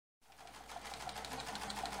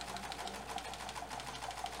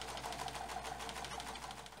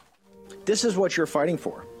This is what you're fighting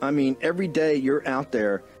for. I mean, every day you're out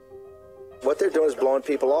there. What they're doing is blowing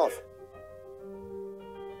people off.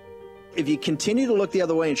 If you continue to look the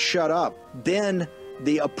other way and shut up, then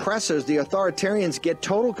the oppressors, the authoritarians, get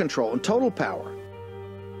total control and total power.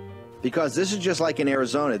 Because this is just like in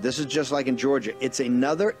Arizona. This is just like in Georgia. It's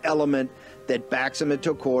another element that backs them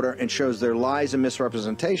into a corner and shows their lies and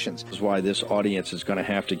misrepresentations. This is why this audience is going to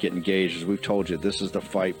have to get engaged. As we've told you, this is the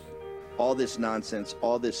fight. All this nonsense,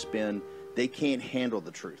 all this spin, they can't handle the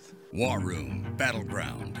truth. War Room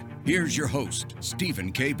Battleground. Here's your host,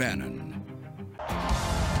 Stephen K. Bannon.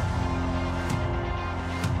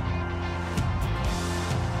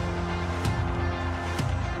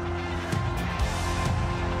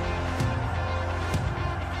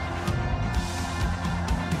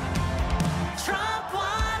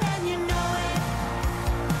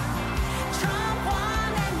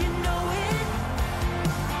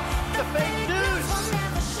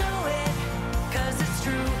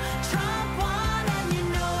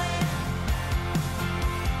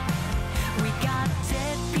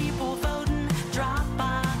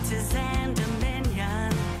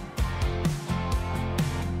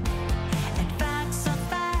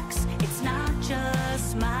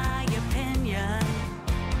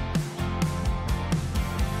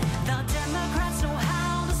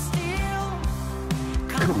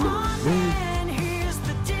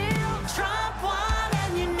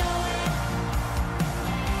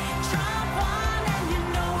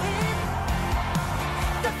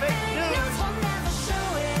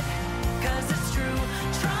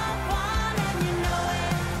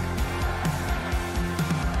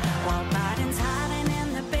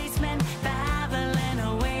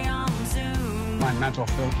 Mental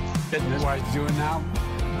fitness, what he's doing now.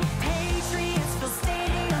 Patriots fill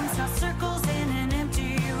stadiums, not circles in an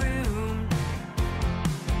empty room.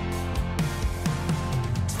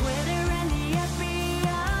 Twitter and the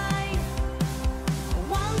FBI,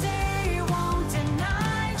 one day won't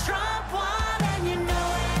deny. Trump won and you know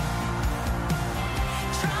it.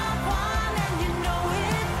 Trump won and you know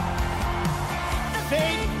it. The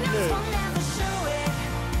fake news will never show it,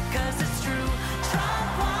 'cause it's true. Trump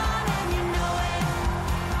won and you know it.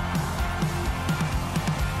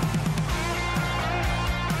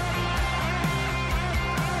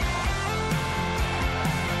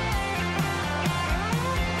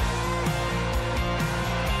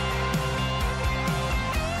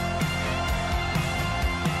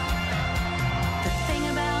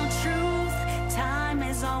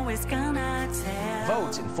 Gonna tell.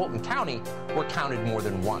 Votes in Fulton County were counted more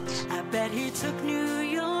than once. I bet he took New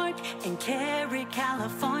York and carried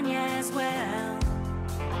California as well.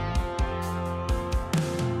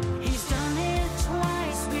 He's done it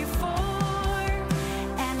twice before,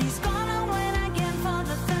 and he's gonna win again for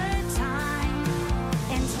the third time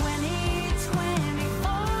in 2024.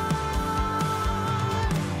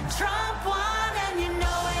 Trump won and you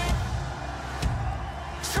know it.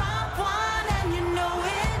 Trump won and you know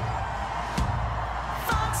it.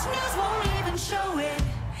 News won't even show it.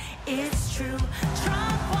 It's true.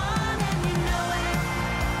 Trump won and you know it.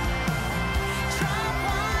 Trump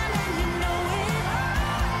won and you know it.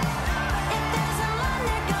 If there's a line,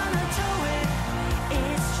 they're gonna tow it.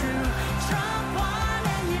 It's true. Trump won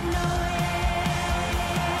and you know it.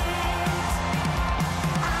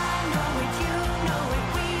 I know it, you know it,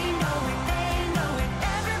 we know it, they know it.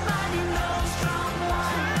 Everybody knows Trump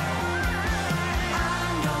won. I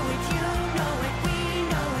know it, you know it, we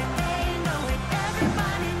know it, they know it.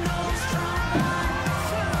 Everybody knows Trump won.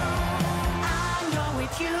 I know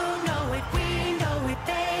it, you know it, we know it,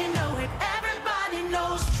 they know it. Everybody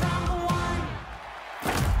knows Trump won.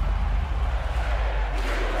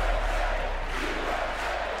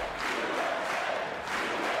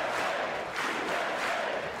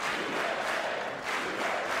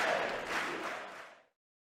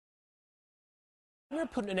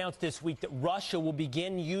 Putin announced this week that Russia will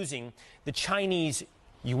begin using the Chinese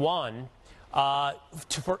yuan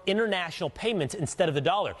for international payments instead of the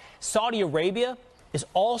dollar. Saudi Arabia is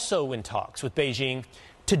also in talks with Beijing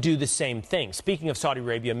to do the same thing. Speaking of Saudi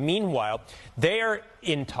Arabia, meanwhile, they're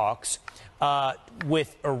in talks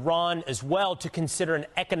with Iran as well to consider an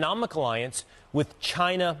economic alliance with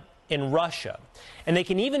China and Russia. And they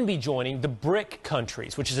can even be joining the BRIC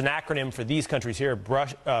countries, which is an acronym for these countries here,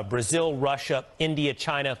 Brazil, Russia, India,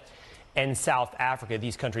 China, and South Africa.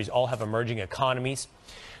 These countries all have emerging economies.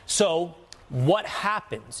 So what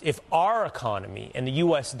happens if our economy and the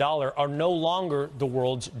U.S. dollar are no longer the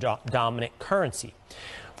world's dominant currency?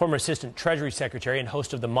 Former Assistant Treasury Secretary and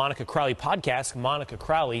host of the Monica Crowley podcast, Monica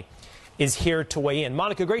Crowley, is here to weigh in.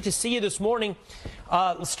 Monica, great to see you this morning.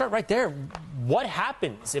 Let's start right there. What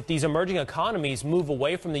happens if these emerging economies move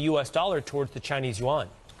away from the U.S. dollar towards the Chinese yuan?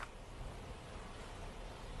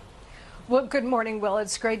 Well, good morning, Will.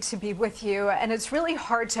 It's great to be with you. And it's really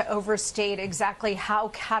hard to overstate exactly how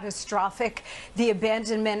catastrophic the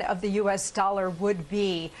abandonment of the U.S. dollar would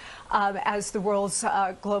be as the world's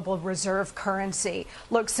global reserve currency.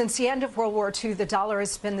 Look, since the end of World War II, the dollar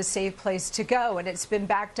has been the safe place to go, and it's been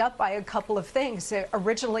backed up by a couple of things. It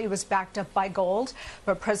originally was backed up by gold,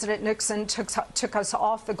 but President Nixon took us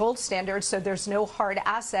off the gold standard, so there's no hard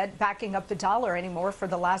asset backing up the dollar anymore for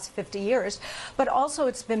the last 50 years. But also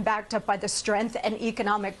it's been backed up by the strength and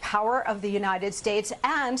economic power of the United States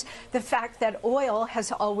and the fact that oil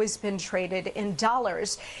has always been traded in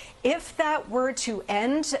dollars. If that were to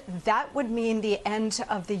end, that would mean the end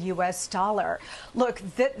of the U.S. dollar. Look,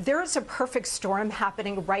 there is a perfect storm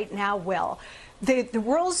happening right now, Will. The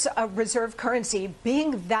world's reserve currency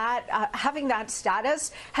being that, having that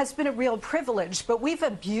status has been a real privilege, but we've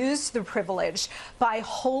abused the privilege by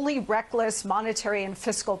wholly reckless monetary and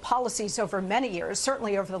fiscal policies over many years,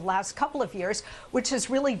 certainly over the last couple of years, which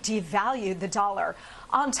has really devalued the dollar.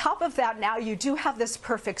 On top of that, now you do have this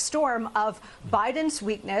perfect storm of Biden's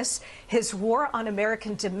weakness, his war on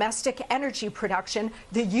American domestic energy production,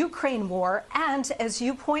 the Ukraine war, and as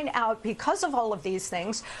you point out, because of all of these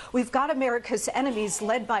things, we've got America's enemies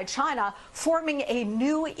led by China forming a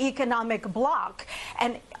new economic bloc.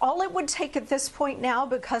 And all it would take at this point now,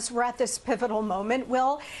 because we're at this pivotal moment,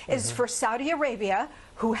 Will, is for Saudi Arabia,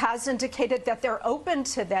 who has indicated that they're open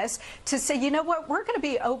to this, to say, you know what, we're going to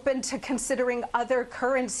be open to considering other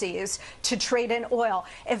currencies to trade in oil.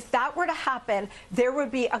 If that were to happen, there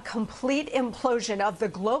would be a complete implosion of the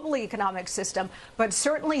global economic system, but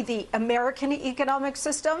certainly the American economic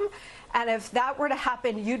system. And if that were to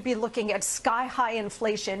happen, you'd be looking at sky-high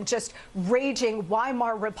inflation, just raging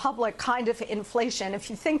Weimar Republic kind of inflation. If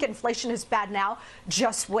you think inflation is bad now,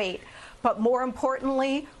 just wait. But more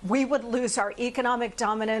importantly, we would lose our economic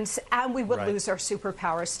dominance and we would lose our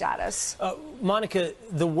superpower status. Monica,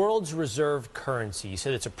 the world's reserve currency, you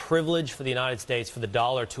said it's a privilege for the United States for the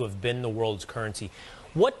dollar to have been the world's currency.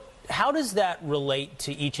 How does that relate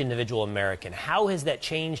to each individual American? How has that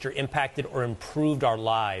changed or impacted or improved our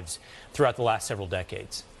lives throughout the last several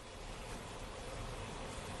decades?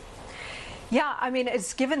 Yeah, I mean,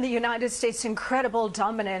 it's given the United States incredible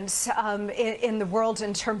dominance in the world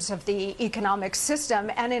in terms of the economic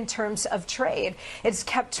system and in terms of trade. It's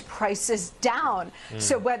kept prices down.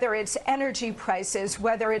 So whether it's energy prices,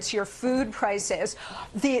 whether it's your food prices,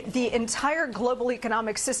 the entire global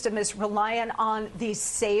economic system is reliant on the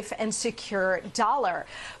safe and secure dollar.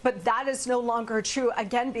 But that is no longer true,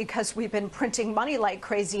 again, because we've been printing money like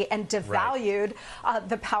crazy and devalued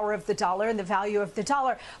the power of the dollar and the value of the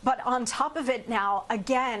dollar. But on top of it now,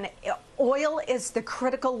 again, oil is the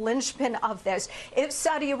critical linchpin of this. If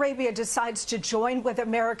Saudi Arabia decides to join with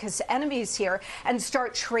America's enemies here and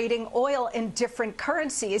start trading oil in different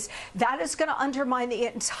currencies, that is going to undermine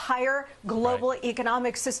the entire global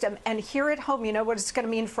economic system. And here at home, you know what it's going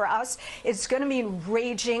to mean for us? It's going to mean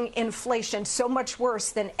raging inflation, so much worse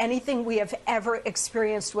than anything we have ever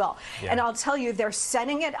experienced, Will. And I'll tell you, they're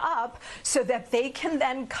setting it up so that they can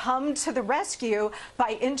then come to the rescue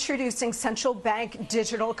by introducing central bank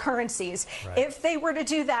digital currencies. If they were to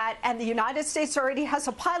do that, and the United States already has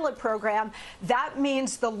a pilot program, that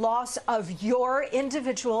means the loss of your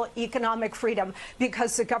individual economic freedom,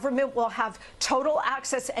 because the government will have total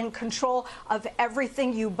access and control of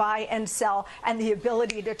everything you buy and sell and the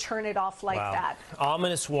ability to turn it off like that.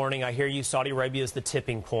 Ominous warning. I hear you. Saudi Arabia is the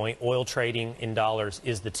tipping point. Oil trading in dollars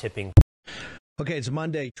is the tipping. Okay, it's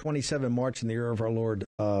Monday, 27 March in the year of our Lord,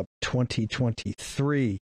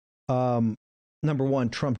 2023. Number one,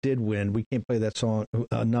 Trump did win. We can't play that song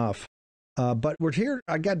enough. But we're here.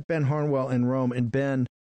 I got Ben Harnwell in Rome. And Ben,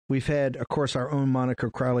 we've had, of course, our own Monica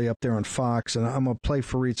Crowley up there on Fox. And I'm going to play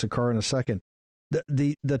Fareed Sakar in a second.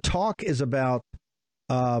 The talk is about,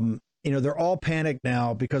 they're all panicked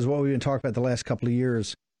now because what we've been talking about the last couple of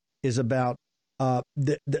years is about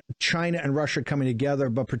the China and Russia coming together,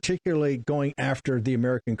 but particularly going after the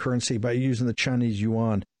American currency by using the Chinese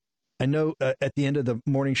yuan. I know at the end of the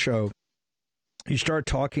morning show, you start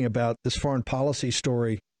talking about this foreign policy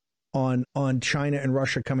story on China and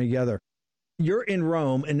Russia coming together. You're in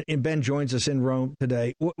Rome, and Ben joins us in Rome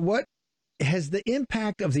today. What has the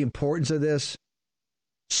impact of the importance of this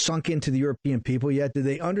sunk into the European people yet? Do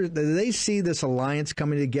they see this alliance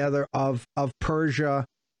coming together of Persia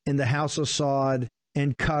and the House of Saud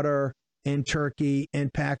and Qatar and Turkey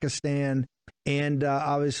and Pakistan and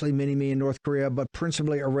obviously many in North Korea, but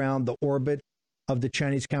principally around the orbit of the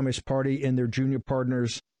Chinese Communist Party and their junior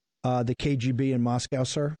partners, the KGB in Moscow,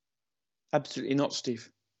 sir? Absolutely not, Steve.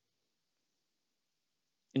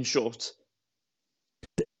 In short.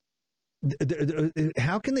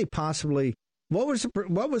 How can they possibly? What was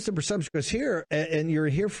the perception? Because here, and you're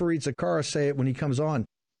here, Fareed Zakaria say it when he comes on.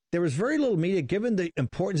 There was very little media, given the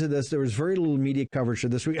importance of this. There was very little media coverage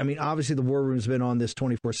of this week. I mean, obviously the War Room's been on this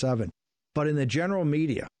 24/7, but in the general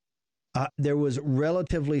media, there was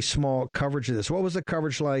relatively small coverage of this. What was the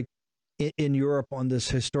coverage like in Europe on this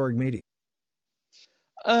historic meeting?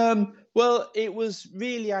 Well, it was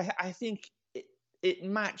really, I think it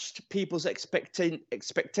matched people's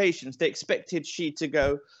expectations. They expected Xi to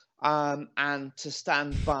go and to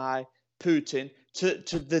stand by Putin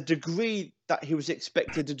to the degree that he was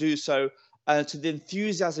expected to do so, to the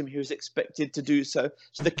enthusiasm he was expected to do so,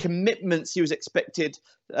 to the commitments he was expected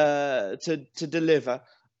to deliver.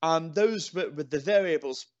 Those were the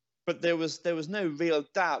variables, but there was no real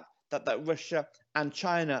doubt that Russia and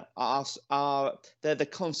China are the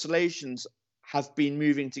constellations have been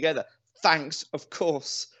moving together, thanks, of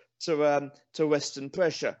course, to Western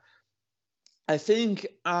pressure. I think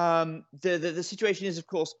the situation is, of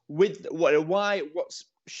course, with what's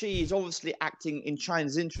Xi is obviously acting in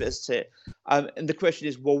China's interests here, and the question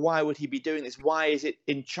is, well, why would he be doing this? Why is it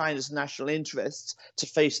in China's national interests to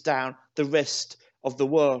face down the rest of the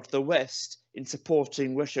world, the West, in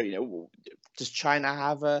supporting Russia? You know, does China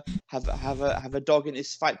have a dog in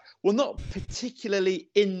this fight? Well, not particularly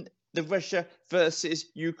in the Russia versus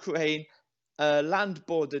Ukraine land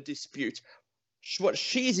border dispute. What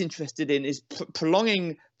she's interested in is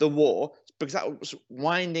prolonging the war, because that was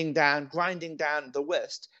grinding down the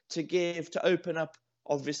West to open up,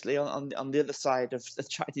 obviously on the other side of the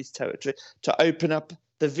Chinese territory, to open up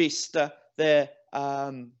the vista there,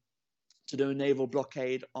 to do a naval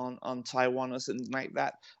blockade on Taiwan or something like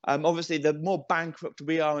that. Obviously, the more bankrupt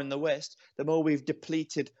we are in the West, the more we've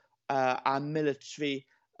depleted our military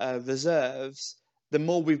reserves, the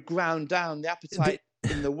more we've ground down the appetite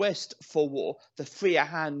in the West for war, the freer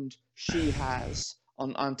hand Xi has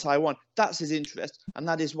on Taiwan. That's his interest, and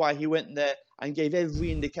that is why he went there and gave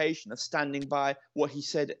every indication of standing by what he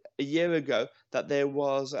said a year ago, that there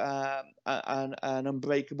was an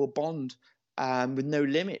unbreakable bond with no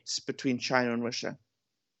limits between China and Russia.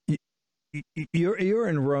 You're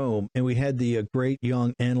in Rome, and we had the great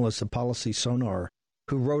young analyst of Policy Sonar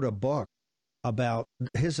who wrote a book about,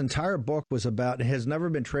 his entire book was about, it has never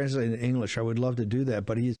been translated in English. I would love to do that,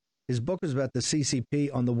 but his book is about the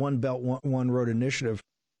CCP on the One Belt, One Road initiative,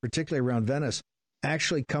 particularly around Venice,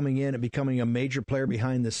 actually coming in and becoming a major player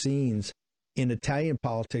behind the scenes in Italian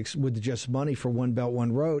politics with just money for One Belt,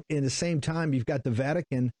 One Road. In the same time, you've got the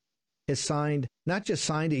Vatican has not just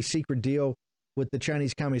signed a secret deal with the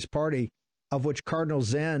Chinese Communist Party, of which Cardinal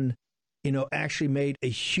Zen, actually made a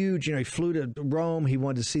huge, he flew to Rome. He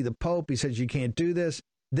wanted to see the Pope. He said, you can't do this.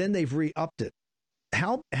 Then they've re-upped it.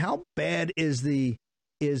 How bad is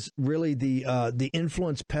really the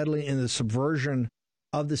influence peddling and the subversion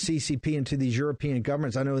of the CCP into these European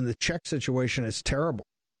governments? I know in the Czech situation, it's terrible,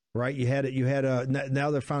 right?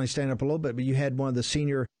 Now they're finally standing up a little bit, but you had one of the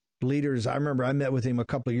senior leaders. I remember I met with him a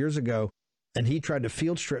couple of years ago, and he tried to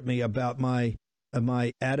field strip me about my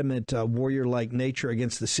adamant warrior-like nature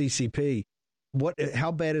against the CCP.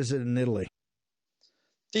 How bad is it in Italy?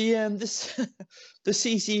 The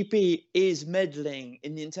CCP is meddling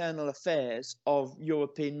in the internal affairs of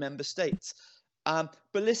European member states. But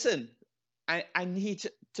listen, I need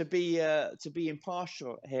to be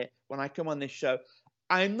impartial here when I come on this show.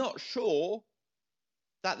 I'm not sure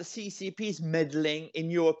that the CCP's meddling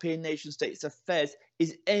in European nation states' affairs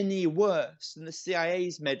is any worse than the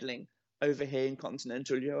CIA's meddling over here in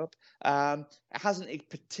continental Europe. It hasn't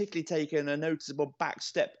particularly taken a noticeable back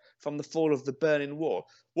step from the fall of the Berlin Wall.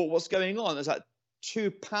 What's going on is that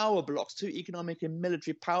two economic and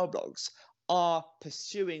military power blocks, are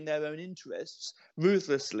pursuing their own interests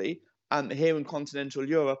ruthlessly. Here in continental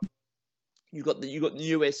Europe, you've got the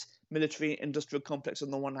US military industrial complex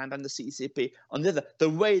on the one hand and the CCP on the other. The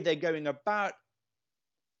way they're going about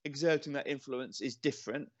exerting that influence is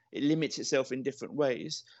different. It limits itself in different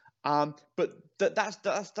ways. But that's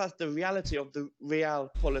the reality of the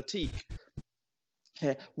realpolitik.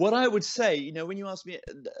 Yeah. What I would say, when you ask me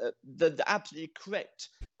the absolutely correct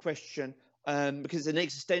question, because it's an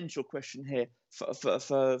existential question here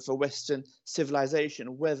for Western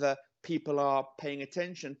civilization, whether people are paying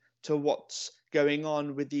attention to what's going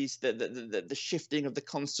on with the shifting of the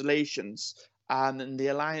constellations and the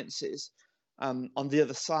alliances on the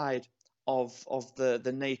other side of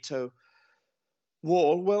the NATO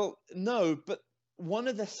war. Well, no, but one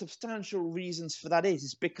of the substantial reasons for that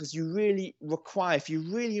is because you really require, if you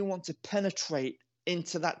really want to penetrate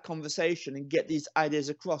into that conversation and get these ideas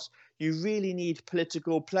across, you really need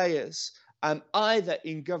political players, either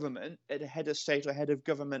in government at a head of state or head of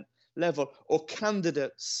government level, or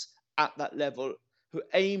candidates at that level who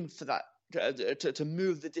aim for that, to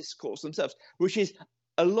move the discourse themselves, which is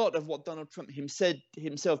a lot of what Donald Trump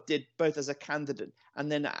himself did, both as a candidate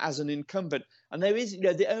and then as an incumbent. And there is,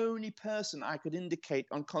 the only person I could indicate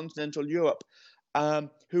on continental Europe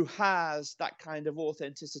who has that kind of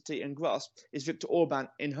authenticity and grasp is Viktor Orban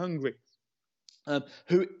in Hungary,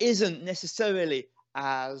 who isn't necessarily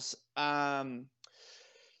as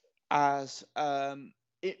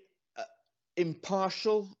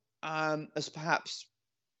impartial as perhaps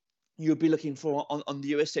you'd be looking for on the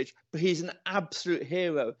US stage, but he's an absolute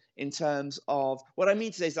hero in terms of, what I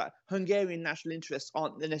mean to say is that Hungarian national interests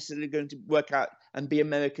aren't necessarily going to work out and be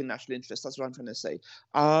American national interests. That's what I'm trying to say.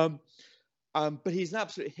 But he's an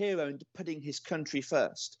absolute hero in putting his country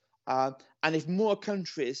first. And if more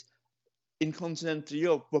countries in continental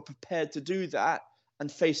Europe were prepared to do that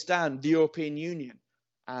and face down the European Union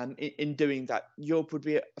in doing that, Europe would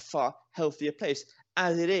be a far healthier place.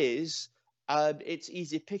 As it is, it's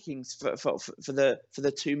easy pickings for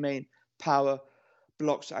the two main power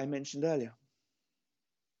blocks I mentioned earlier.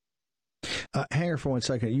 Hang on for 1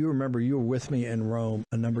 second. You remember you were with me in Rome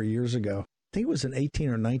a number of years ago. I think it was in 18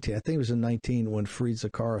 or 19. I think it was in 19 when Fareed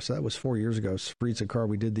Zakaria. So that was 4 years ago. Fareed Zakaria.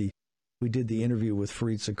 We did the interview with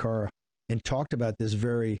Fareed Zakaria and talked about this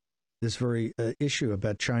very issue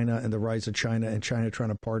about China and the rise of China and China trying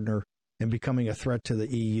to partner and becoming a threat to the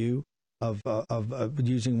EU. Of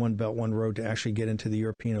using One Belt, One Road to actually get into the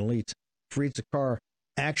European elites. Fareed Zakaria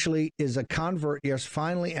actually is a convert. Yes,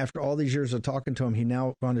 finally, after all these years of talking to him, he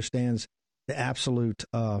now understands the absolute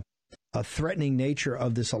threatening nature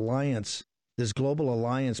of this alliance, this global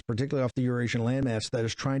alliance, particularly off the Eurasian landmass, that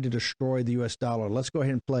is trying to destroy the U.S. dollar. Let's go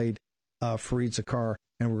ahead and play Fareed Zakaria,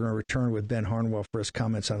 and we're going to return with Ben Harnwell for his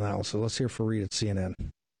comments and analysis. Let's hear Fareed at CNN.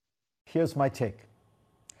 Here's my take.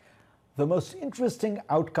 The most interesting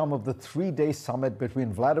outcome of the three-day summit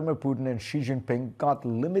between Vladimir Putin and Xi Jinping got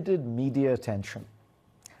limited media attention.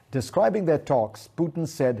 Describing their talks, Putin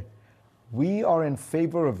said, "We are in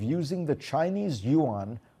favor of using the Chinese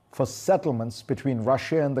yuan for settlements between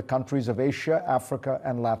Russia and the countries of Asia, Africa,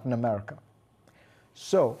 and Latin America."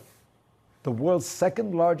 So, the world's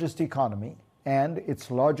second largest economy and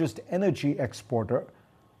its largest energy exporter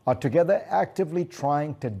are together actively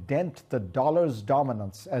trying to dent the dollar's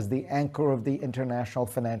dominance as the anchor of the international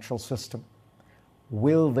financial system.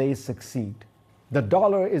 Will they succeed? The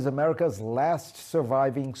dollar is America's last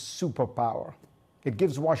surviving superpower. It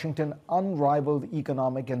gives Washington unrivaled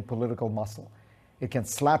economic and political muscle. It can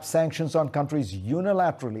slap sanctions on countries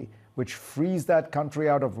unilaterally, which frees that country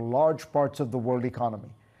out of large parts of the world economy.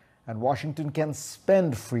 And Washington can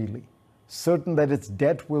spend freely, certain that its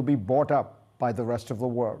debt will be bought up by the rest of the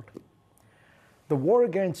world. The war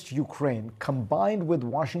against Ukraine, combined with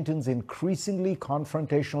Washington's increasingly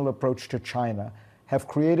confrontational approach to China, have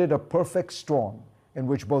created a perfect storm in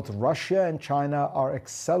which both Russia and China are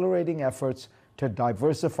accelerating efforts to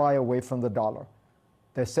diversify away from the dollar.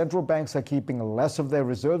 Their central banks are keeping less of their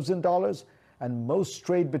reserves in dollars, and most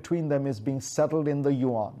trade between them is being settled in the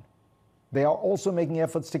yuan. They are also making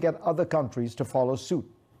efforts to get other countries to follow suit.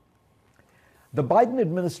 The Biden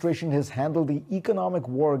administration has handled the economic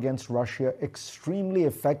war against Russia extremely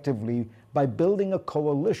effectively by building a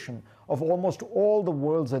coalition of almost all the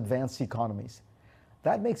world's advanced economies.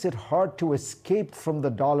 That makes it hard to escape from the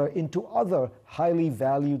dollar into other highly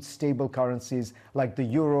valued stable currencies like the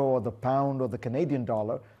euro or the pound or the Canadian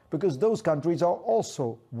dollar, because those countries are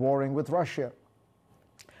also warring with Russia.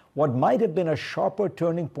 What might have been a sharper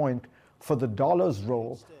turning point for the dollar's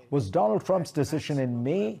role was Donald Trump's decision in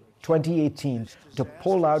May 2018 to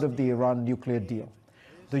pull out of the Iran nuclear deal.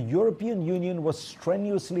 The European Union was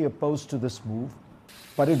strenuously opposed to this move,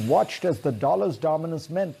 but it watched as the dollar's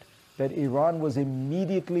dominance meant that Iran was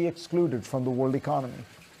immediately excluded from the world economy.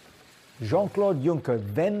 Jean-Claude Juncker,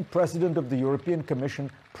 then president of the European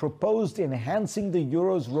Commission, proposed enhancing the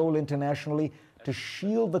euro's role internationally to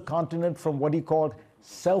shield the continent from what he called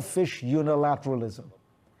selfish unilateralism.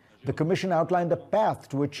 The Commission outlined a path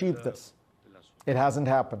to achieve this. It hasn't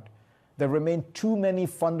happened. There remain too many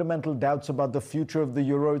fundamental doubts about the future of the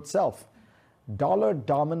euro itself. Dollar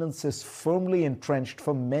dominance is firmly entrenched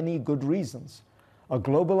for many good reasons. A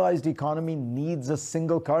globalized economy needs a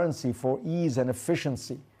single currency for ease and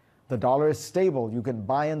efficiency. The dollar is stable. You can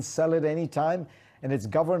buy and sell it anytime, and it's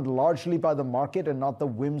governed largely by the market and not the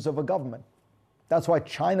whims of a government. That's why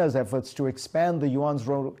China's efforts to expand the yuan's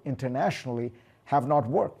role internationally have not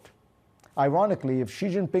worked. Ironically, if Xi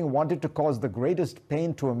Jinping wanted to cause the greatest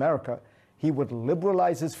pain to America, he would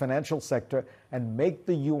liberalize his financial sector and make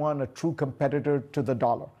the yuan a true competitor to the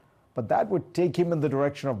dollar. But that would take him in the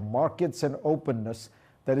direction of markets and openness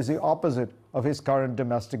that is the opposite of his current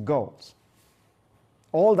domestic goals.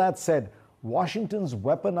 All that said, Washington's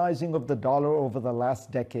weaponizing of the dollar over the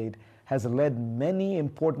last decade has led many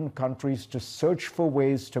important countries to search for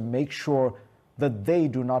ways to make sure that they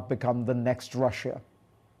do not become the next Russia.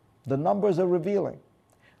 The numbers are revealing.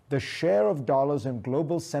 The share of dollars in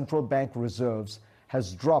global central bank reserves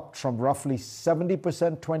has dropped from roughly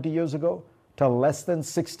 70% 20 years ago to less than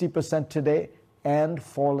 60% today and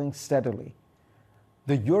falling steadily.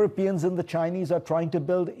 The Europeans and the Chinese are trying to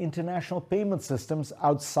build international payment systems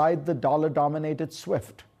outside the dollar-dominated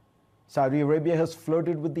SWIFT. Saudi Arabia has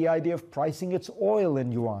flirted with the idea of pricing its oil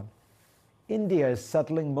in yuan. India is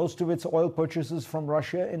settling most of its oil purchases from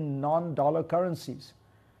Russia in non-dollar currencies.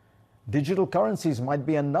 Digital currencies might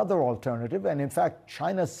be another alternative, and in fact,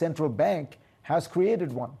 China's central bank has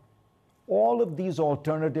created one. All of these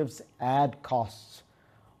alternatives add costs.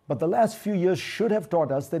 But the last few years should have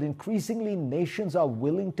taught us that increasingly nations are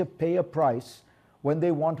willing to pay a price when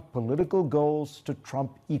they want political goals to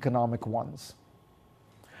trump economic ones.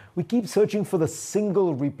 We keep searching for the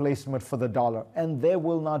single replacement for the dollar, and there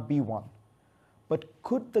will not be one. But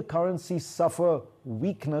could the currency suffer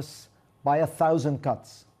weakness by 1,000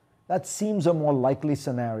 cuts? That seems a more likely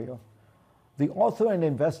scenario. The author and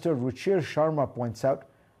investor Ruchir Sharma points out,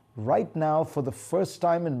 right now, for the first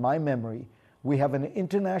time in my memory, we have an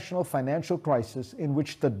international financial crisis in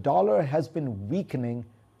which the dollar has been weakening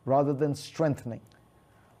rather than strengthening.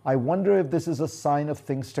 I wonder if this is a sign of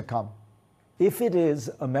things to come. If it is,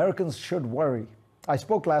 Americans should worry. I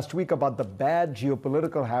spoke last week about the bad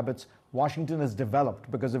geopolitical habits Washington has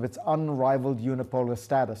developed because of its unrivaled unipolar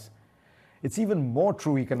status. It's even more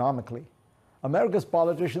true economically. America's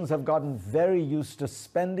politicians have gotten very used to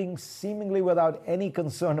spending seemingly without any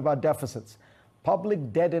concern about deficits.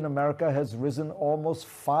 Public debt in America has risen almost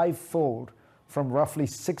fivefold, from roughly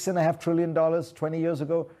 $6.5 trillion 20 years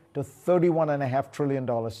ago to $31.5 trillion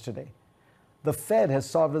today. The Fed has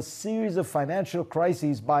solved a series of financial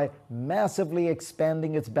crises by massively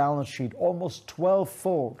expanding its balance sheet, almost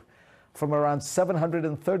 12-fold, from around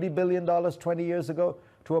 $730 billion 20 years ago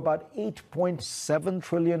to about $8.7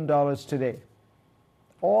 trillion today.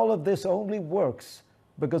 All of this only works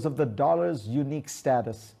because of the dollar's unique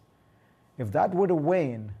status. If that were to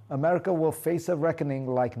wane, America will face a reckoning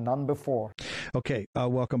like none before. Okay,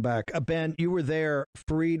 welcome back. Ben, you were there.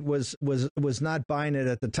 Fareed was not buying it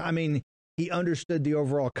at the time. I mean, he understood the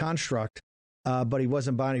overall construct, but he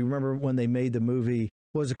wasn't buying it. You remember when they made the movie,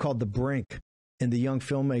 what was it called, The Brink, and the young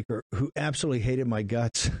filmmaker who absolutely hated my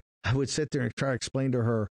guts. I would sit there and try to explain to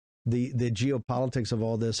her the geopolitics of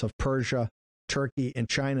all this, of Persia, Turkey, and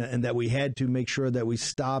China, and that we had to make sure that we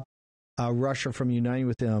stopped Russia from uniting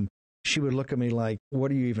with them. She would look at me like, what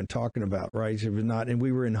are you even talking about, right? It was not, and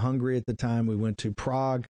we were in Hungary at the time. We went to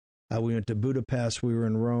Prague. We went to Budapest. We were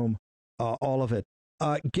in Rome, all of it.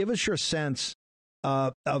 Give us your sense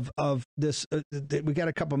of this. We got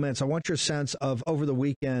a couple minutes. I want your sense of, over the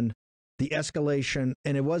weekend, the escalation,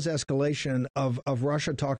 and it was escalation of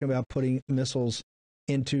Russia talking about putting missiles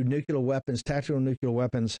into nuclear weapons, tactical nuclear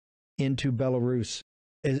weapons, into Belarus.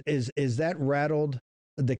 Is that rattled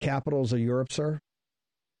the capitals of Europe, sir?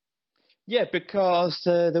 Yeah, because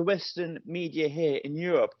the Western media here in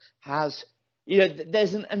Europe has,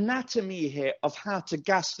 there's an anatomy here of how to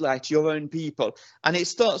gaslight your own people. And it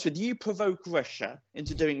starts with you provoke Russia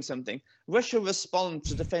into doing something. Russia responds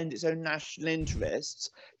to defend its own national interests.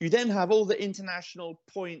 You then have all the international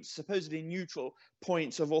points, supposedly neutral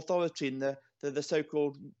points of authority in the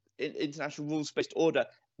so-called international rules-based order,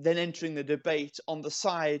 then entering the debate on the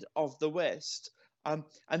side of the West. And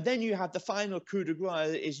then you have the final coup de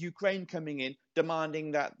grace is Ukraine coming in,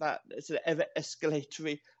 demanding that sort of ever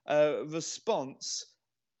escalatory response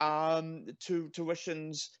to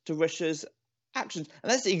Russia's actions.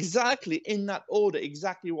 And that's exactly in that order,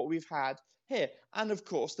 exactly what we've had here. And of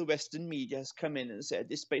course, the Western media has come in and said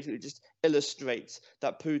this basically just illustrates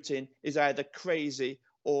that Putin is either crazy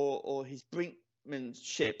or his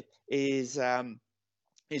brinkmanship is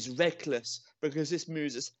reckless, because this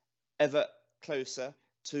moves us ever closer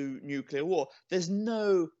to nuclear war. There's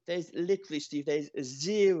literally, Steve, there's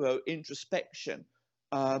zero introspection.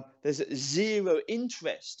 There's zero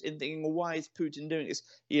interest in thinking, why is Putin doing this?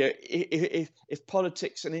 If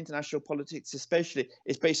politics and international politics especially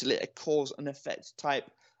is basically a cause and effect type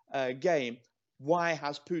game, why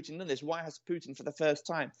has Putin done this? Why has Putin, for the first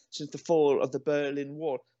time since the fall of the Berlin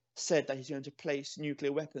Wall, said that he's going to place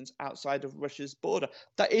nuclear weapons outside of Russia's border.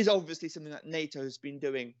 That is obviously something that NATO has been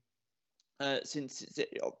doing since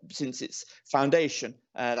its foundation.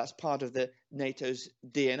 That's part of the NATO's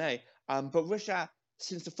DNA. But Russia,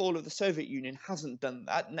 since the fall of the Soviet Union, hasn't done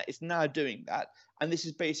that. It's now doing that, and this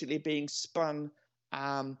is basically being spun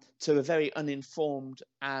to a very uninformed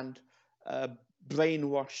and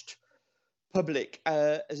brainwashed public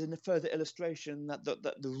as in a further illustration that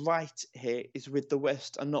the right here is with the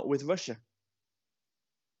West and not with Russia.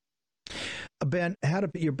 Ben,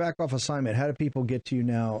 you're back off assignment. How do people get to you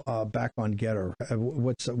now back on Getter?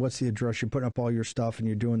 What's the address? You're putting up all your stuff and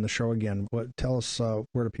you're doing the show again. Tell us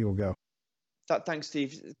where do people go? Thanks,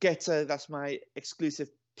 Steve. Getter, that's my exclusive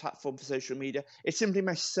platform for social media. It's simply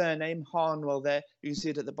my surname, Harnwell, there. You can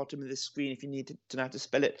see it at the bottom of the screen if you need to know how to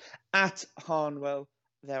spell it. At Harnwell,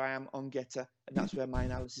 there I am on Getter, and that's where my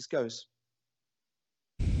analysis goes.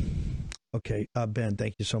 Okay, Ben,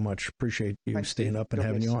 thank you so much. Appreciate you Thanks, staying Steve. up and God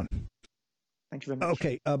having bless. you on. Thank you very much.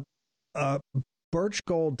 Okay,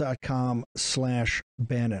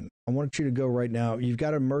 birchgold.com/Bannon. I want you to go right now. You've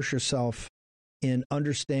got to immerse yourself in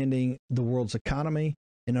understanding the world's economy,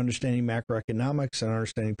 in understanding macroeconomics, and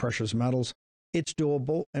understanding precious metals. It's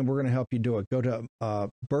doable, and we're going to help you do it. Go to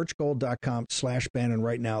birchgold.com/Bannon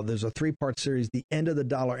right now. There's a 3-part series, The End of the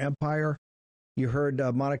Dollar Empire. You heard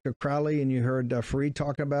Monica Crowley and you heard Fareed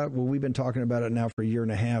talking about it. Well, we've been talking about it now for a year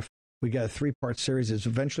and a half. We got a 3-part series. It's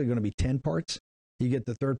eventually going to be 10 parts. You get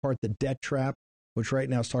the 3rd part, the debt trap, which right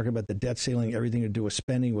now is talking about the debt ceiling, everything to do with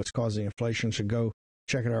spending, what's causing inflation. So go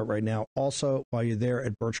check it out right now. Also, while you're there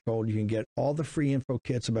at Birch Gold, you can get all the free info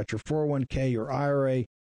kits about your 401k, your IRA,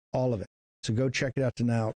 all of it. So go check it out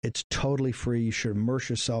now. It's totally free. You should immerse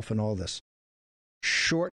yourself in all this.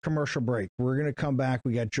 Short commercial break. We're going to come back.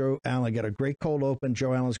 We got Joe Allen. Got a great cold open.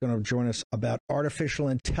 Joe Allen's going to join us about artificial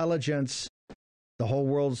intelligence. The whole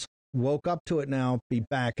world's woke up to it now. Be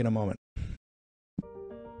back in a moment.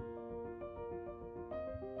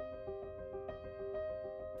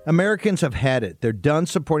 Americans have had it. They're done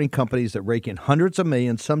supporting companies that rake in hundreds of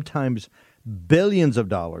millions, sometimes billions of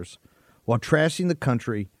dollars, while trashing the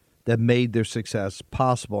country that made their success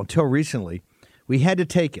possible. Until recently, we had to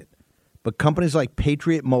take it. But companies like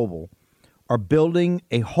Patriot Mobile are building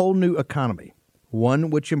a whole new economy,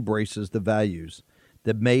 one which embraces the values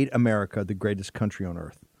that made America the greatest country on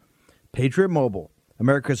earth. Patriot Mobile,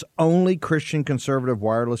 America's only Christian conservative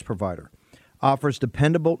wireless provider, offers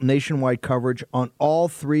dependable nationwide coverage on all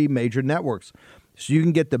 3 major networks, so you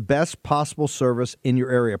can get the best possible service in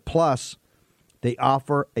your area. Plus, they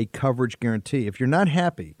offer a coverage guarantee. If you're not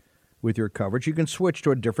happy with your coverage, you can switch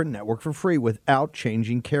to a different network for free without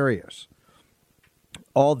changing carriers.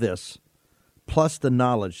 All this, plus the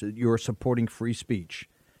knowledge that you are supporting free speech,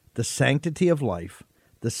 the sanctity of life,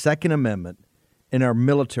 the Second Amendment, and our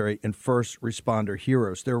military and first responder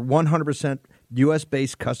heroes. Their 100%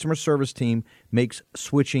 U.S.-based customer service team makes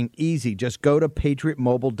switching easy. Just go to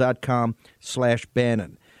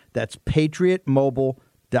patriotmobile.com/Bannon. That's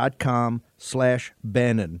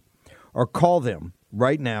patriotmobile.com/Bannon. Or call them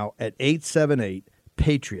right now at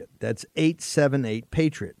 878-PATRIOT. That's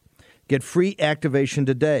 878-PATRIOT. Get free activation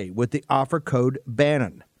today with the offer code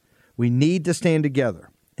Bannon. We need to stand together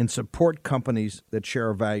and support companies that share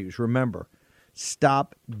our values. Remember,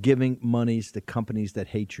 stop giving monies to companies that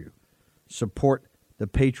hate you. Support the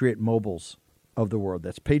Patriot Mobiles of the world.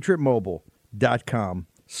 That's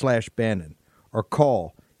patriotmobile.com/Bannon or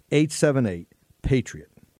call 878-PATRIOT.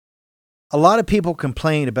 A lot of people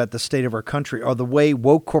complain about the state of our country or the way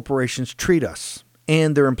woke corporations treat us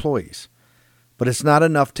and their employees. But it's not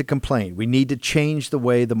enough to complain. We need to change the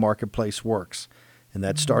way the marketplace works. And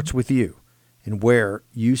that starts with you and where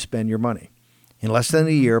you spend your money. In less than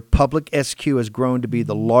a year, Public SQ has grown to be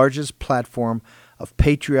the largest platform of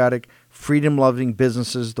patriotic, freedom-loving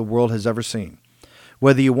businesses the world has ever seen.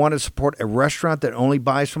 Whether you want to support a restaurant that only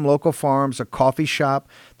buys from local farms, a coffee shop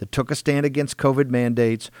that took a stand against COVID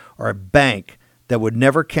mandates, or a bank that would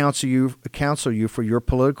never counsel you for your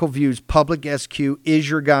political views, Public SQ is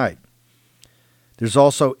your guide. There's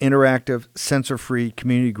also interactive, censor-free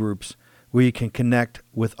community groups where you can connect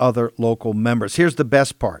with other local members. Here's the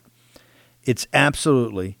best part. It's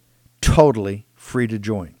absolutely, totally free to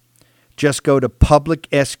join. Just go to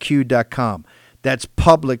publicsq.com. That's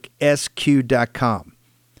publicsq.com.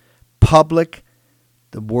 Public,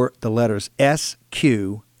 the letters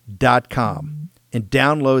sq.com. And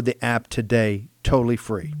download the app today, totally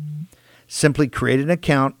free. Simply create an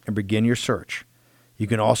account and begin your search. You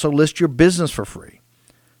can also list your business for free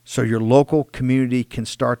so your local community can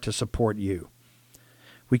start to support you.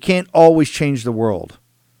 We can't always change the world,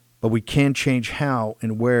 but we can change how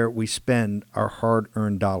and where we spend our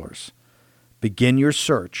hard-earned dollars. Begin your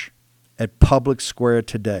search at Public Square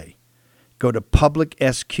today. Go to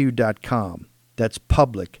publicsq.com. That's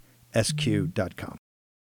publicsq.com.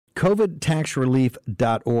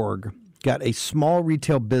 COVIDtaxrelief.org got a small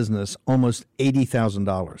retail business almost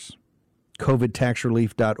 $80,000.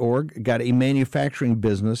 COVIDtaxrelief.org got a manufacturing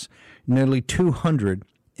business nearly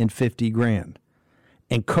 $250,000.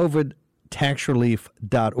 And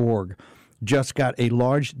COVIDtaxrelief.org just got a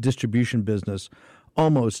large distribution business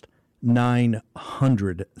almost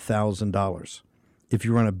 $900,000. If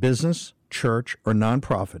you run a business, church, or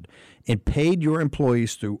nonprofit and paid your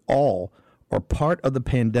employees through all or part of the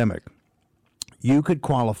pandemic, you could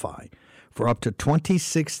qualify for up to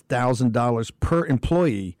 $26,000 per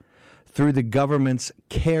employee through the government's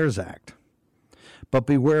CARES Act. But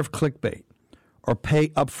beware of clickbait or pay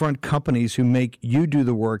upfront companies who make you do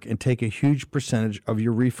the work and take a huge percentage of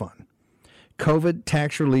your refund.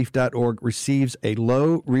 COVIDtaxrelief.org receives a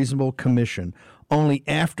low, reasonable commission only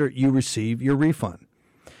after you receive your refund.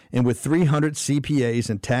 And with 300 CPAs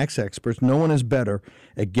and tax experts, no one is better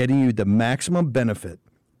at getting you the maximum benefit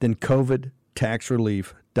than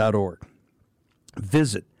COVIDtaxrelief.org.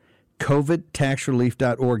 Visit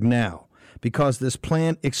COVIDtaxrelief.org now because this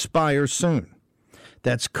plan expires soon.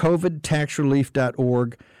 That's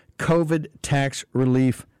COVIDtaxrelief.org,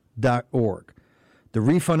 COVIDtaxrelief.org. The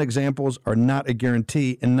refund examples are not a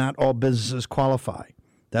guarantee and not all businesses qualify.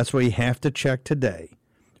 That's why you have to check today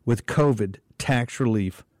with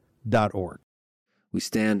COVIDtaxrelief.org. We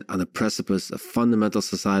stand on the precipice of fundamental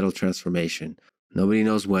societal transformation. Nobody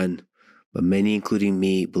knows when, but many, including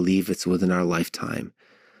me, believe it's within our lifetime.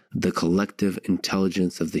 The collective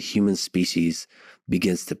intelligence of the human species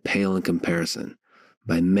begins to pale in comparison,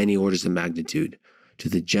 by many orders of magnitude, to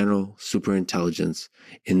the general superintelligence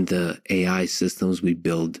in the AI systems we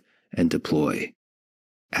build and deploy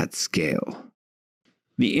at scale.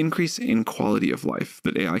 The increase in quality of life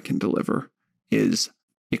that AI can deliver is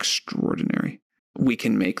extraordinary. We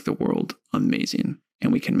can make the world amazing,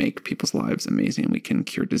 and we can make people's lives amazing. We can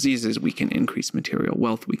cure diseases. We can increase material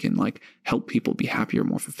wealth. We can help people be happier,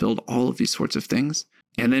 more fulfilled, all of these sorts of things.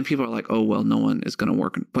 And then people are like, oh, well, no one is going to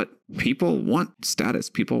work. But people want status.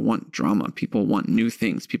 People want drama. People want new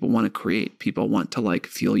things. People want to create. People want to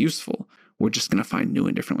feel useful. We're just going to find new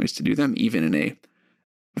and different ways to do them, even in a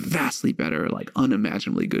vastly better,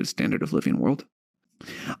 unimaginably good standard of living world.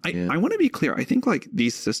 I want to be clear. I think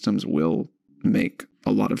these systems will make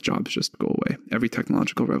a lot of jobs just go away. Every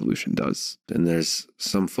technological revolution does. And there's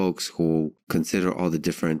some folks who consider all the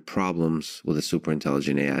different problems with a super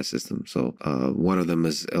intelligent AI system. So one of them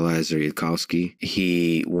is Eliezer Yudkowsky.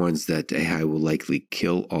 He warns that AI will likely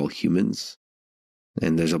kill all humans.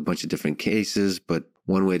 And there's a bunch of different cases, but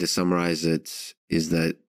one way to summarize it is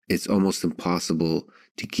that it's almost impossible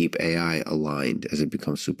to keep AI aligned as it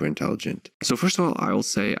becomes super intelligent. So first of all, I will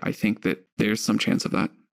say I think that there's some chance of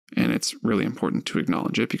that. And it's really important to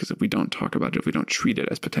acknowledge it, because if we don't talk about it, if we don't treat it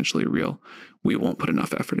as potentially real, we won't put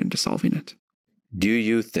enough effort into solving it. Do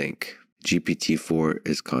you think GPT-4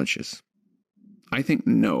 is conscious? I think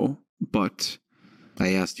no, but...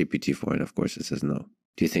 I asked GPT-4, and of course it says no.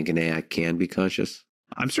 Do you think an AI can be conscious?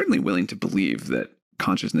 I'm certainly willing to believe that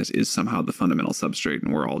consciousness is somehow the fundamental substrate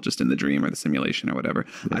and we're all just in the dream or the simulation or whatever.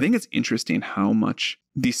 Yeah. I think it's interesting how much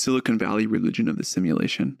the Silicon Valley religion of the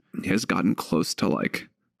simulation has gotten close to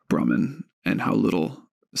Brahman and how little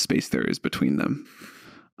space there is between them,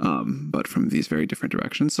 but from these very different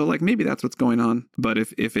directions. So maybe that's what's going on. But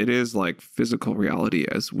if it is physical reality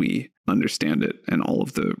as we understand it and all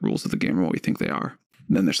of the rules of the game are what we think they are,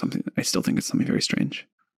 then there's something, I still think it's something very strange.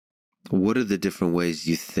 What are the different ways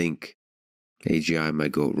you think AGI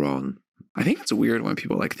might go wrong? I think it's weird when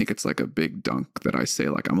people think it's a big dunk that I say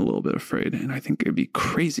I'm a little bit afraid. And I think it'd be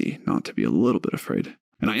crazy not to be a little bit afraid.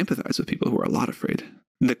 And I empathize with people who are a lot afraid.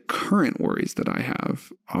 The current worries that I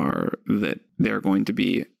have are that there are going to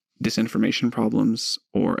be disinformation problems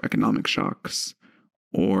or economic shocks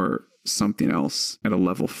or something else at a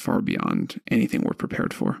level far beyond anything we're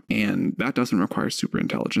prepared for. And that doesn't require super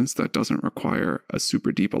intelligence. That doesn't require a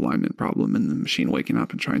super deep alignment problem and the machine waking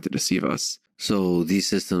up and trying to deceive us. So these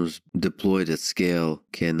systems deployed at scale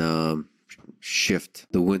can shift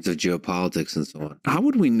the winds of geopolitics and so on. How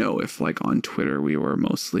would we know if on Twitter we were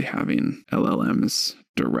mostly having LLMs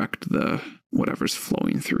direct the whatever's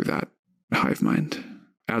flowing through that hive mind?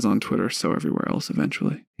 As on Twitter, so everywhere else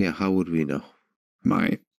eventually. Yeah, how would we know?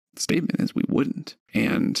 My statement is we wouldn't.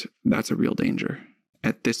 And that's a real danger.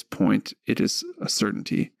 At this point, it is a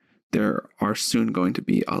certainty. There are soon going to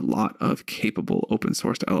be a lot of capable open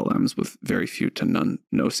source LLMs with very few to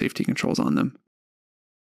no safety controls on them.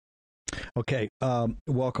 Okay,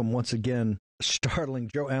 welcome once again. Startling.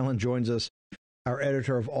 Joe Allen joins us, our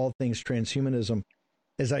editor of All Things Transhumanism.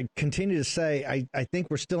 As I continue to say, I think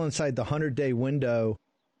we're still inside the 100-day window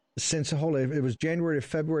since, it was January to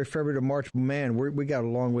February, February to March. Man, we got a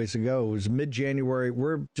long ways to go. It was mid-January.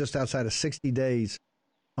 We're just outside of 60 days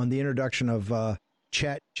on the introduction of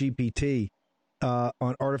Chat GPT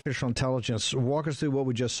on artificial intelligence. Walk us through what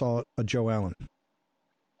we just saw, Joe Allen.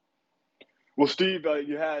 Well, Steve,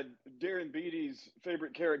 you had Darren Beatty's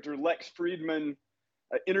favorite character, Lex Friedman,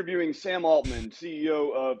 interviewing Sam Altman,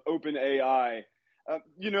 CEO of OpenAI.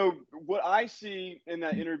 What I see in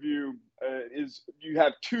that interview is you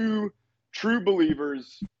have two true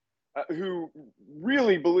believers who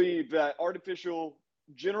really believe that artificial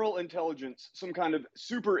general intelligence, some kind of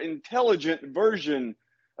super intelligent version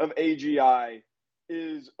of AGI,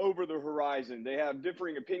 is over the horizon. They have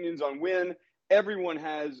differing opinions on when. Everyone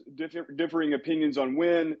has differing opinions on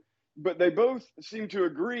when, but they both seem to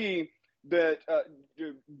agree that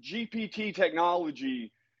GPT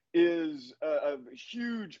technology is a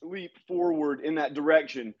huge leap forward in that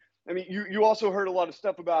direction. I mean, you also heard a lot of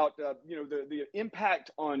stuff about the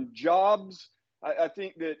impact on jobs. I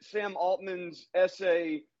think that Sam Altman's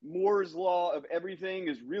essay, Moore's Law of Everything,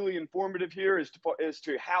 is really informative here as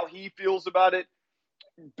to how he feels about it.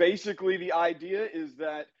 Basically, the idea is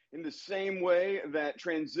that in the same way that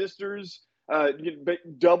transistors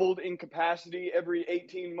doubled in capacity every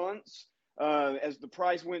 18 months as the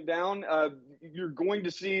price went down, you're going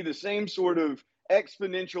to see the same sort of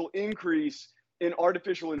exponential increase in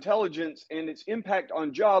artificial intelligence, and its impact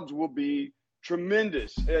on jobs will be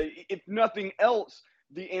tremendous. If nothing else,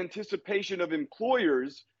 the anticipation of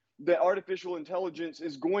employers that artificial intelligence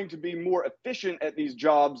is going to be more efficient at these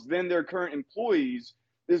jobs than their current employees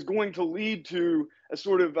is going to lead to a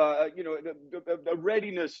sort of, a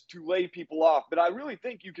readiness to lay people off. But I really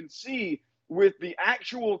think you can see with the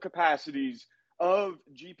actual capacities of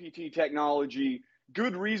GPT technology,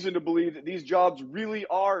 good reason to believe that these jobs really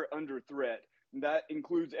are under threat. And that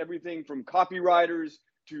includes everything from copywriters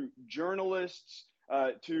to journalists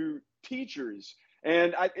to teachers.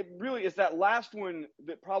 And it's that last one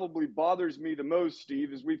that probably bothers me the most,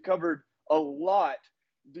 Steve, is we've covered a lot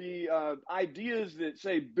the ideas that,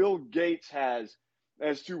 say, Bill Gates has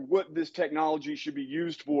as to what this technology should be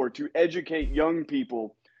used for to educate young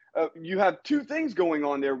people. You have two things going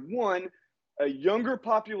on there. One, a younger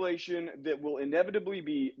population that will inevitably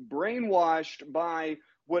be brainwashed by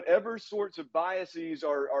whatever sorts of biases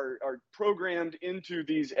are programmed into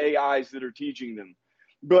these AIs that are teaching them.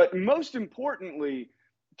 But most importantly,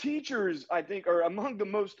 teachers, I think, are among the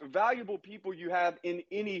most valuable people you have in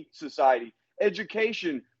any society.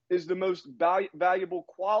 Education is the most valuable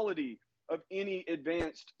quality of any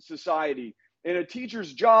advanced society. And a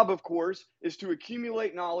teacher's job, of course, is to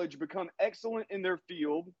accumulate knowledge, become excellent in their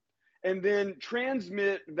field, and then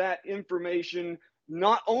transmit that information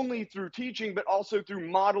not only through teaching, but also through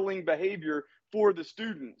modeling behavior for the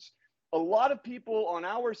students. A lot of people on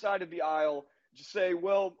our side of the aisle just say,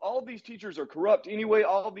 well, all of these teachers are corrupt anyway.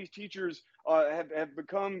 All of these teachers have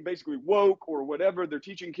become basically woke or whatever. They're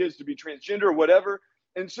teaching kids to be transgender or whatever.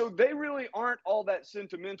 And so they really aren't all that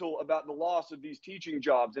sentimental about the loss of these teaching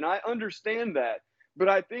jobs. And I understand that. But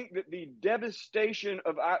I think that the devastation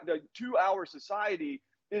to our society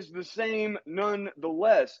is the same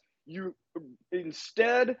nonetheless.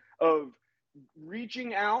 Instead of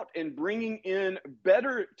reaching out and bringing in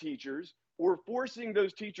better teachers, or forcing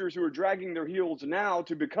those teachers who are dragging their heels now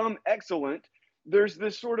to become excellent, there's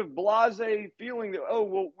this sort of blasé feeling that, oh,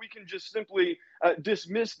 well, we can just simply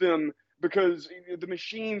dismiss them because the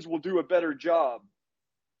machines will do a better job.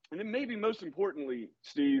 And then maybe most importantly,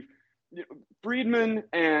 Steve, Friedman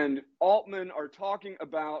and Altman are talking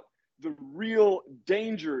about the real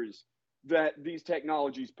dangers that these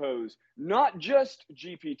technologies pose. Not just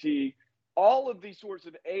GPT, all of these sorts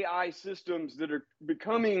of AI systems that are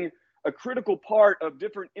becoming a critical part of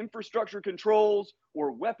different infrastructure controls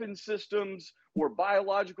or weapon systems or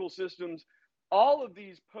biological systems. All of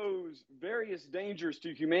these pose various dangers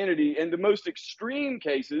to humanity. And the most extreme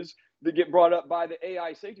cases that get brought up by the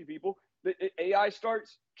AI safety people, the AI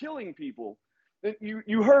starts killing people.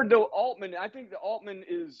 You heard, though, Altman. I think that Altman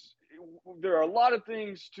there are a lot of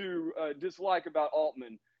things to dislike about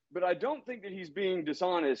Altman, but I don't think that he's being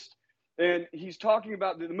dishonest. And he's talking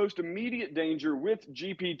about the most immediate danger with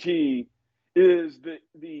GPT is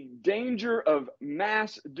the danger of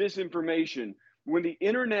mass disinformation. When the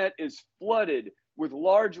internet is flooded with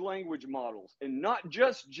large language models, and not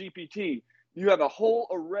just GPT, you have a whole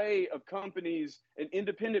array of companies and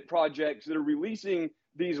independent projects that are releasing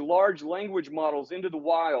these large language models into the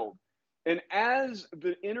wild. And as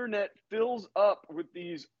the internet fills up with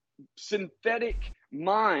these synthetic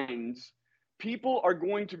minds, people are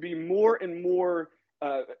going to be more and more,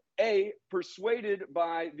 persuaded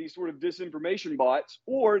by these sort of disinformation bots,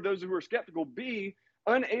 or those who are skeptical, B,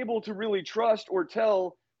 unable to really trust or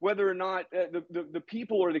tell whether or not the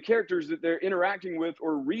people or the characters that they're interacting with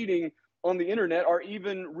or reading on the internet are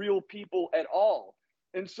even real people at all.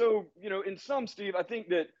 And so, in sum, Steve, I think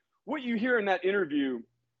that what you hear in that interview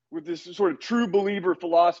with this sort of true believer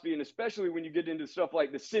philosophy, and especially when you get into stuff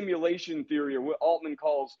like the simulation theory, or what Altman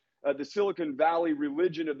calls the Silicon Valley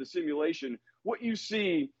religion of the simulation, what you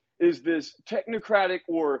see is this technocratic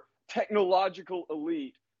or technological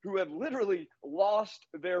elite who have literally lost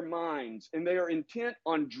their minds, and they are intent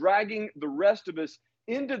on dragging the rest of us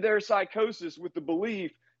into their psychosis with the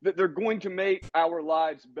belief that they're going to make our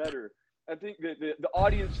lives better. I think that the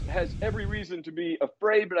audience has every reason to be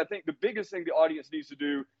afraid, but I think the biggest thing the audience needs to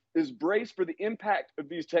do is brace for the impact of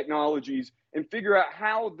these technologies and figure out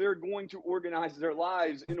how they're going to organize their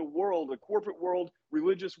lives in a world, a corporate world,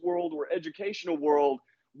 religious world, or educational world,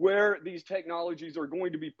 where these technologies are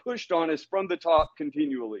going to be pushed on us from the top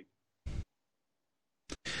continually.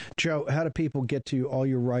 Joe, how do people get to all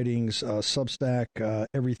your writings, Substack,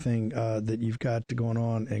 everything that you've got going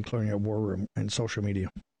on, including at WarRoom and social media?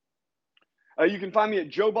 You can find me at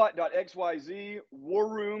joebot.xyz,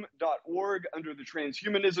 warroom.org under the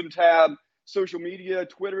transhumanism tab, social media,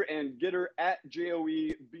 Twitter, and Getter at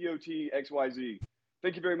JOEBOTXYZ.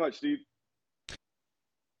 Thank you very much, Steve.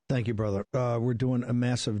 Thank you, brother. We're doing a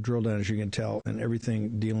massive drill down, as you can tell, and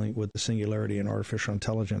everything dealing with the singularity and artificial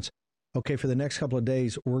intelligence. Okay, for the next couple of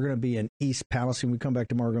days, we're going to be in East Palestine. We come back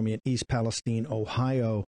tomorrow, we're going to be in East Palestine,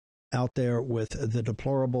 Ohio, out there with the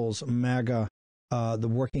deplorables, MAGA, the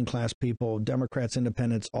working class people, Democrats,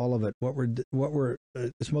 independents, all of it.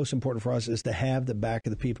 It's most important for us is to have the back of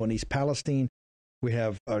the people in East Palestine. We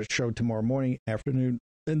have a show tomorrow morning, afternoon,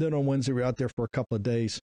 and then on Wednesday we're out there for a couple of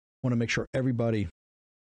days. Want to make sure everybody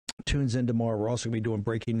tunes in tomorrow. We're also going to be doing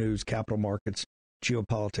breaking news, capital markets,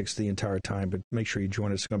 geopolitics the entire time, but make sure you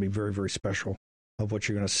join us. It's going to be very, very special of what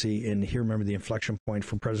you're going to see. And here, remember, the inflection point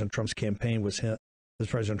for President Trump's campaign was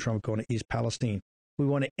President Trump going to East Palestine. We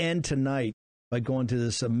want to end tonight by going to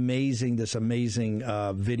this amazing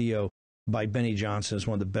video by Benny Johnson. Is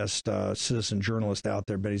one of the best citizen journalists out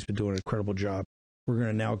there. Benny's been doing an incredible job. We're going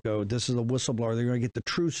to now go. This is a whistleblower. They're going to get the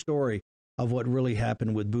true story of what really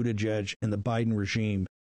happened with Buttigieg and the Biden regime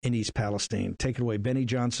in East Palestine. Take it away, Benny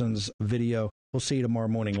Johnson's video. We'll see you tomorrow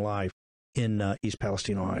morning live in East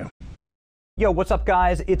Palestine, Ohio. Yo, what's up,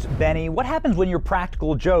 guys? It's Benny. What happens when your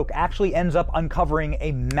practical joke actually ends up uncovering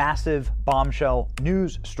a massive bombshell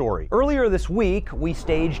news story? Earlier this week, we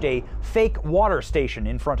staged a fake water station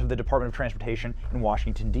in front of the Department of Transportation in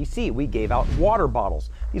Washington, D.C. We gave out water bottles.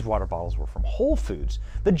 These water bottles were from Whole Foods.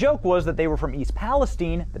 The joke was that they were from East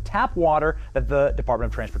Palestine, the tap water that the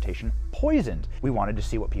Department of Transportation poisoned. We wanted to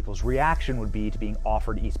see what people's reaction would be to being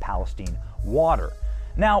offered East Palestine water.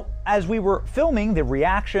 Now, as we were filming the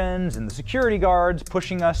reactions and the security guards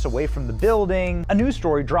pushing us away from the building, a news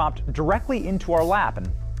story dropped directly into our lap,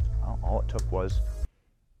 and well, all it took was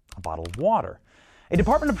a bottle of water. A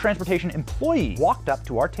Department of Transportation employee walked up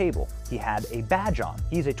to our table. He had a badge on.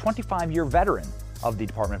 He's a 25-year veteran of the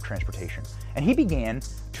Department of Transportation, and he began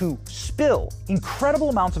to spill incredible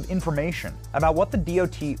amounts of information about what the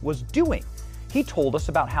DOT was doing. He told us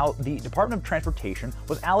about how the Department of Transportation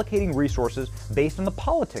was allocating resources based on the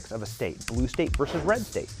politics of a state, blue state versus red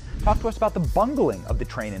state. Talked to us about the bungling of the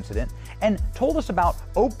train incident, and told us about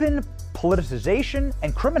open politicization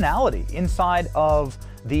and criminality inside of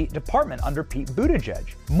the department under Pete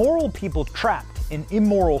Buttigieg. Moral people trapped in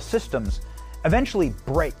immoral systems eventually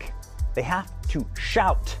break. They have to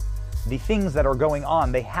shout the things that are going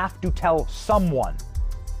on. They have to tell someone.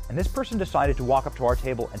 And this person decided to walk up to our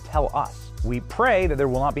table and tell us. We pray that there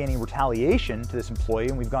will not be any retaliation to this employee,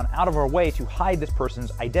 and we've gone out of our way to hide this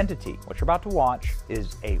person's identity. What you're about to watch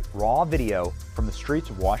is a raw video from the streets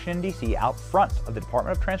of Washington, D.C. out front of the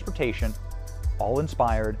Department of Transportation, all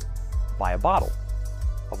inspired by a bottle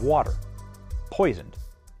of water poisoned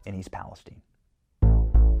in East Palestine.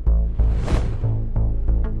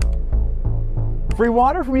 Free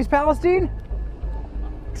water from East Palestine?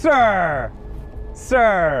 Sir,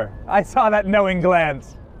 I saw that knowing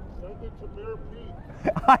glance.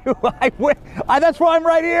 That's why I'm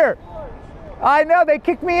right here. I know, they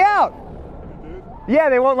kicked me out. Yeah,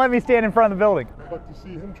 they won't let me stand in front of the building. I'd like to see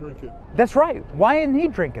him drink it. That's right. Why isn't he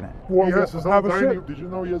drinking it? He has his own dining. Did you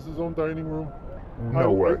know he has his own dining room?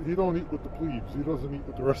 No way. He don't eat with the plebes. He doesn't eat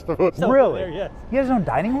with the rest of us. Really? He has his own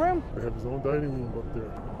dining room? They have his own dining room up there.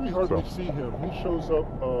 We hardly see him. He shows up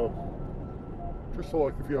Just so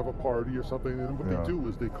like if you have a party or something, and what they do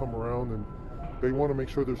is they come around and they want to make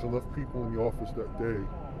sure there's enough people in the office that day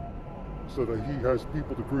so that he has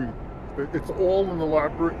people to greet. It's all an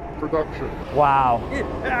elaborate production. Wow.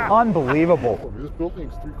 Unbelievable. This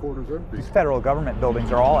building's 3/4 empty. These federal government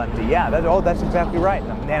buildings are all empty. Yeah, that's exactly right.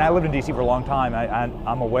 And I lived in D.C. for a long time.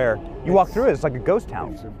 I'm aware. You walk through it, it's like a ghost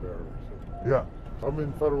town. It's embarrassing. Yeah. I'm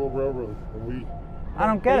in Federal Railroad, and I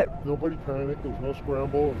don't get it. Nobody panicked. There was no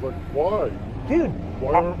scramble. It's like, why? Dude.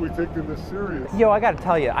 Why aren't we taking this serious? Yo, I got to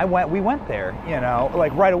tell you, we went there,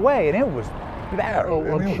 like right away, and it was bad. Oh,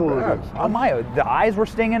 I'm sure it is. Oh my, the eyes were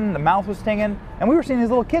stinging, the mouth was stinging, and we were seeing these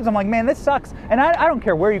little kids. I'm like, man, this sucks. And I don't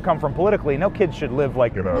care where you come from politically. No kids should live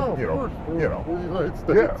like, We're the United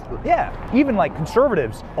States. Yeah. Even like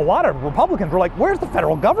conservatives, a lot of Republicans were like, where's the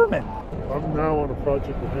federal government? I'm now on a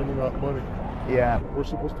project of handing out money. Yeah. We're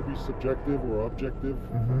supposed to be subjective or objective.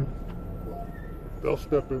 Well, they'll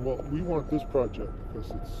step in. Well, we want this project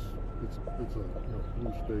because it's a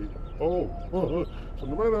blue state. So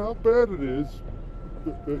no matter how bad it is,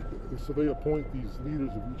 so they appoint these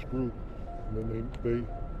leaders of each group, and then they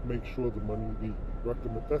make sure the money be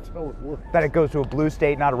recommended. That's how it works. That it goes to a blue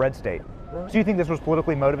state, not a red state. Right. So you think this was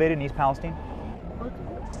politically motivated in East Palestine?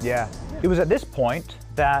 Yeah. It was at this point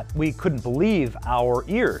that we couldn't believe our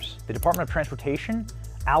ears. The Department of Transportation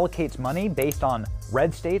allocates money based on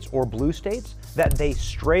red states or blue states, that they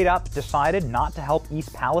straight up decided not to help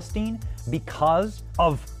East Palestine because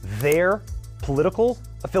of their political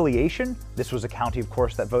affiliation. This was a county, of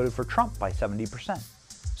course, that voted for Trump by 70%.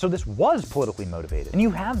 So this was politically motivated. And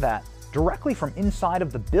you have that directly from inside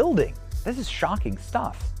of the building. This is shocking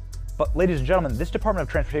stuff. But ladies and gentlemen, this Department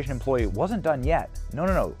of Transportation employee wasn't done yet.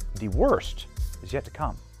 No. The worst is yet to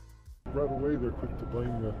come. Right away, they're quick to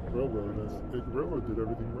blame the railroad. The railroad did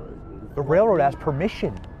everything right. The railroad has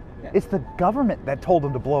permission. It's the government that told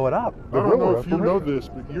them to blow it up. I don't know if you know this,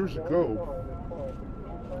 but years ago,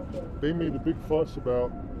 they made a big fuss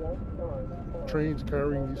about trains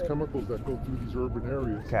carrying these chemicals that go through these urban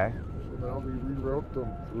areas. Okay. So now they reroute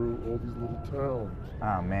them through all these little towns.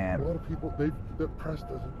 Oh man. A lot of people, the press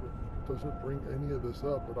doesn't bring any of this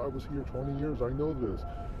up, but I was here 20 years, I know this.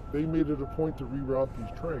 They made it a point to reroute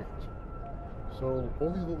these trains. So all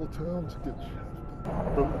these little towns get shafted.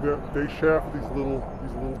 They shaft these little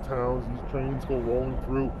towns, these trains go rolling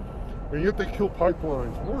through, and yet they kill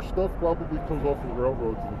pipelines. More stuff probably comes off the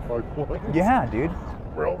railroads than pipelines. Yeah, dude.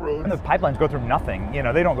 Railroads. And the pipelines go through nothing.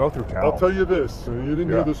 They don't go through town. I'll tell you this, and you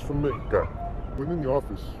didn't hear this from me. Okay. Within the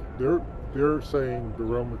office, they're saying the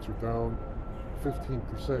derailments are down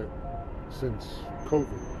 15% since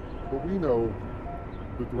COVID. But we know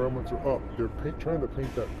the derailments are up. They're trying to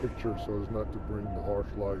paint that picture so as not to bring the harsh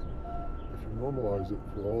light. If you normalize it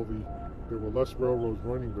for there were less railroads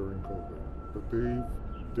running during COVID, but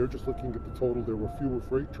they're just looking at the total. There were fewer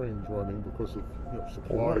freight trains running because of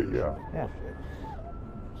supply issues. Yeah.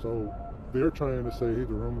 So they're trying to say, hey,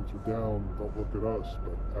 the derailments are down, don't look at us,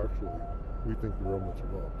 but actually we think the derailments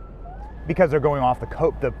are up. Because they're going off the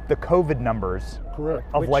COVID numbers. Correct.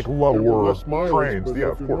 Of like lower less miles, trains. But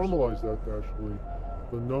Yeah, if you normalize that, actually,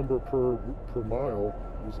 the number per mile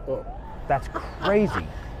was up. That's crazy.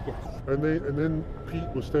 And then Pete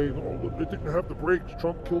was saying, oh, they didn't have the brakes.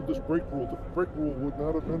 Trump killed this brake rule. The brake rule would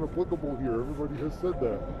not have been applicable here. Everybody has said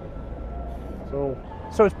that. So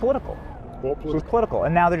it's political. All political. So it's political.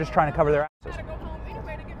 And now they're just trying to cover their asses.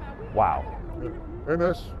 Wow. Yeah.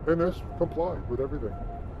 NS complied with everything.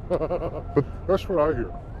 That's what I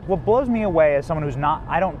hear. What blows me away as someone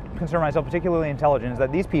I don't consider myself particularly intelligent, is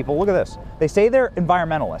that these people, look at this, they say they're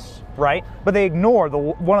environmentalists, right? But they ignore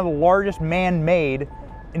one of the largest man-made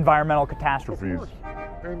environmental catastrophes.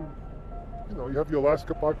 And, you have the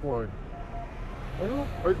Alaska pipeline.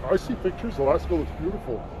 I see pictures, Alaska looks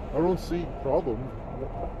beautiful. I don't see problems.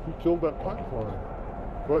 Who killed that pipeline?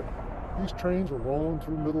 But these trains are rolling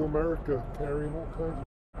through middle America carrying all kinds of...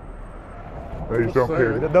 They just don't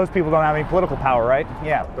care. Those people don't have any political power, right?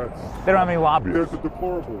 Yeah. They don't have any lobbyists. They're the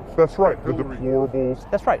deplorables. That's right. The deplorables.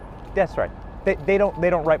 That's right. They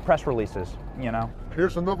don't write press releases,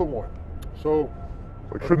 Here's another one. So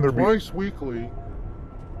twice weekly,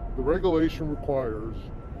 the regulation requires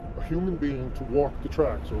a human being to walk the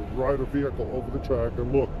tracks or ride a vehicle over the track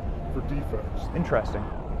and look for defects. Interesting.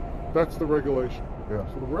 That's the regulation. Yeah.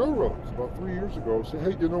 So the railroads, about 3 years ago, say,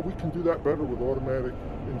 hey, we can do that better with automatic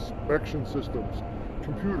inspection systems.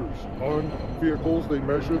 Computers on vehicles, they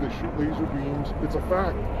measure, they shoot laser beams. It's a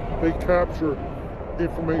fact. They capture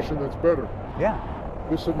information that's better. Yeah.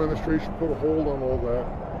 This administration put a hold on all that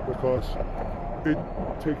because it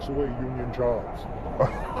takes away union jobs.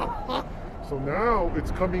 So now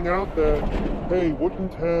it's coming out that, hey,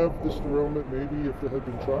 wouldn't have this derailment maybe if it had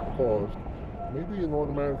been truck caused. Maybe an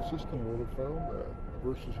automatic system would have found that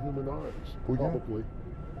versus human eyes, Well, yeah. probably.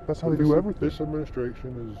 That's how they do everything. This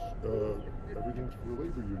administration is, everything's for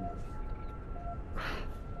labor unions.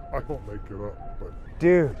 I don't make it up, but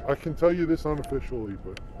dude, I can tell you this unofficially,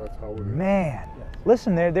 but that's how it is. Man,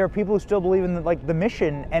 listen, there are people who still believe in the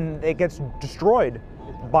mission, and it gets destroyed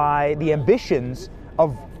by the ambitions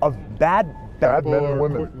of bad men People and are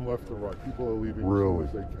women. quitting left and right. People are leaving Really?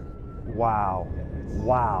 as soon as they can. Wow.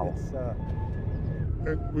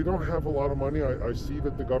 And we don't have a lot of money. I see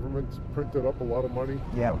that the government's printed up a lot of money.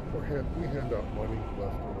 Yeah. We hand out money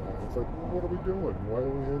left and right. It's like, well, what are we doing? Why are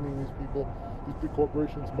we handing these people, these big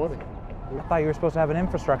corporations, money? I thought you were supposed to have an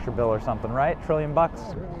infrastructure bill or something, right? $1 trillion.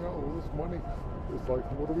 Handing out all this money. It's like,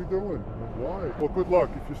 what are we doing? Why? Well, good luck.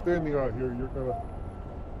 If you're standing out here, you're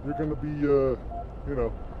gonna be, you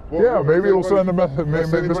know. Well, Yeah, maybe it'll anybody- send a message.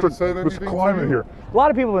 has anybody said Mr. anything to Climate you? here. A lot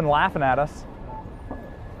of people have been laughing at us.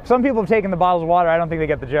 Some people have taken the bottles of water. I don't think they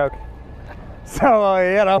get the joke. So,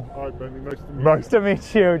 you know. All right, Benny, nice to meet you. Nice to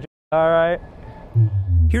meet you. All right.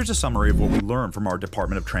 Here's a summary of what we learned from our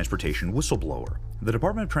Department of Transportation whistleblower. The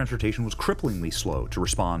Department of Transportation was cripplingly slow to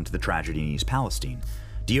respond to the tragedy in East Palestine.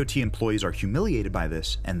 DOT employees are humiliated by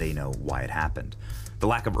this, and they know why it happened. The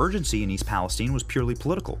lack of urgency in East Palestine was purely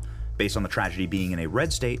political, based on the tragedy being in a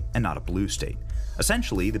red state and not a blue state.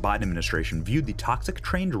 Essentially, the Biden administration viewed the toxic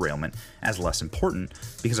train derailment as less important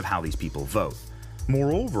because of how these people vote.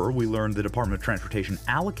 Moreover, we learned the Department of Transportation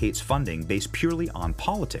allocates funding based purely on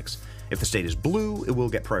politics. If the state is blue, it will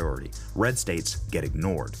get priority. Red states get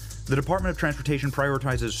ignored. The Department of Transportation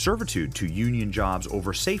prioritizes servitude to union jobs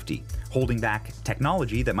over safety, holding back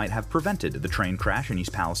technology that might have prevented the train crash in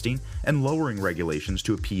East Palestine and lowering regulations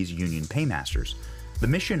to appease union paymasters. The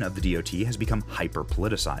mission of the DOT has become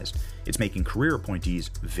hyper-politicized. It's making career appointees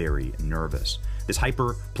very nervous. This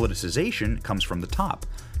hyper-politicization comes from the top.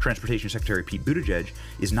 Transportation Secretary Pete Buttigieg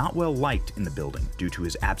is not well liked in the building due to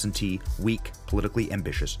his absentee, weak, politically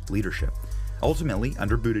ambitious leadership. Ultimately,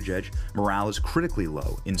 under Buttigieg, morale is critically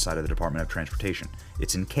low inside of the Department of Transportation.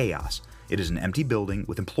 It's in chaos. It is an empty building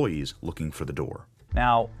with employees looking for the door.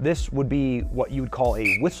 Now, this would be what you would call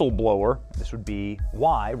a whistleblower. This would be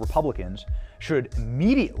why Republicans should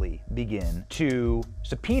immediately begin to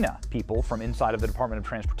subpoena people from inside of the Department of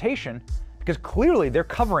Transportation, because clearly they're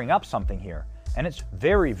covering up something here, and it's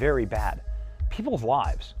very, very bad. People's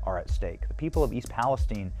lives are at stake. The people of East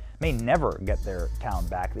Palestine may never get their town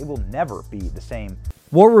back. They will never be the same.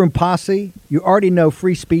 War Room Posse, you already know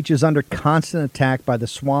free speech is under constant attack by the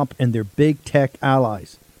swamp and their big tech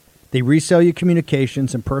allies. They resell your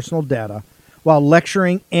communications and personal data while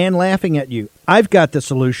lecturing and laughing at you. I've got the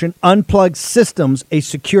solution. Unplugged Systems, a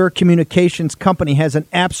secure communications company, has an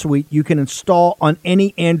app suite you can install on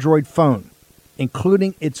any Android phone,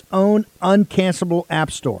 including its own uncancelable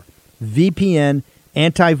app store, VPN,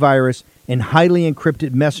 antivirus, and highly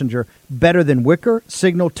encrypted messenger, better than Wicker,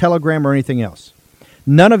 Signal, Telegram, or anything else.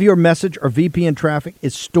 None of your message or VPN traffic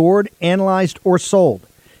is stored, analyzed, or sold.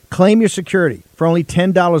 Claim your security for only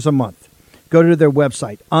 $10 a month. Go to their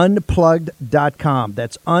website, unplugged.com.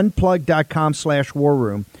 That's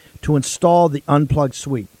unplugged.com/warroom to install the Unplugged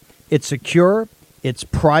suite. It's secure, it's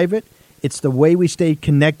private, it's the way we stay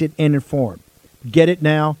connected and informed. Get it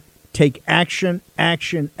now. Take action,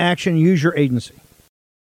 action, action. Use your agency.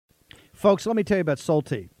 Folks, let me tell you about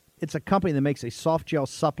Solti. It's a company that makes a soft gel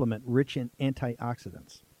supplement rich in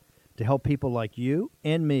antioxidants to help people like you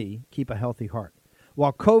and me keep a healthy heart.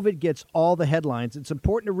 While COVID gets all the headlines, it's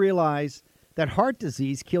important to realize that heart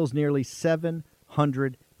disease kills nearly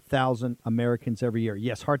 700,000 Americans every year.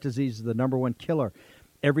 Yes, heart disease is the number one killer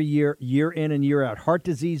every year, year in and year out. Heart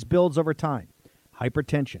disease builds over time.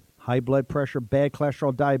 Hypertension, high blood pressure, bad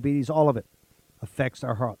cholesterol, diabetes, all of it affects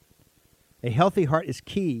our heart. A healthy heart is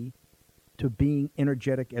key to being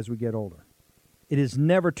energetic as we get older. It is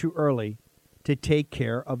never too early to take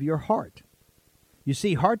care of your heart. You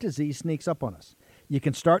see, heart disease sneaks up on us. You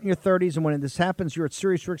can start in your 30s, and when this happens, you're at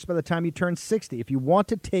serious risk by the time you turn 60. If you want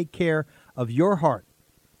to take care of your heart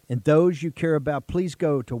and those you care about, please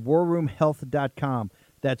go to warroomhealth.com.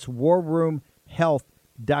 That's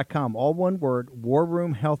warroomhealth.com. All one word,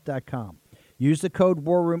 warroomhealth.com. Use the code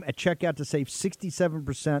WARROOM at checkout to save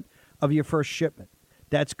 67% of your first shipment.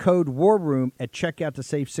 That's code WARROOM at checkout to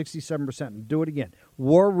save 67%. And do it again.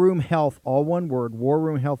 WarRoom Health, all one word,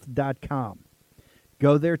 warroomhealth.com.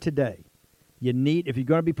 Go there today. You need, if you're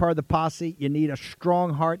going to be part of the posse, you need a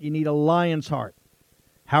strong heart. You need a lion's heart.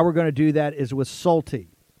 How we're going to do that is with Solti.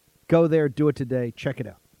 Go there, do it today. Check it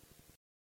out.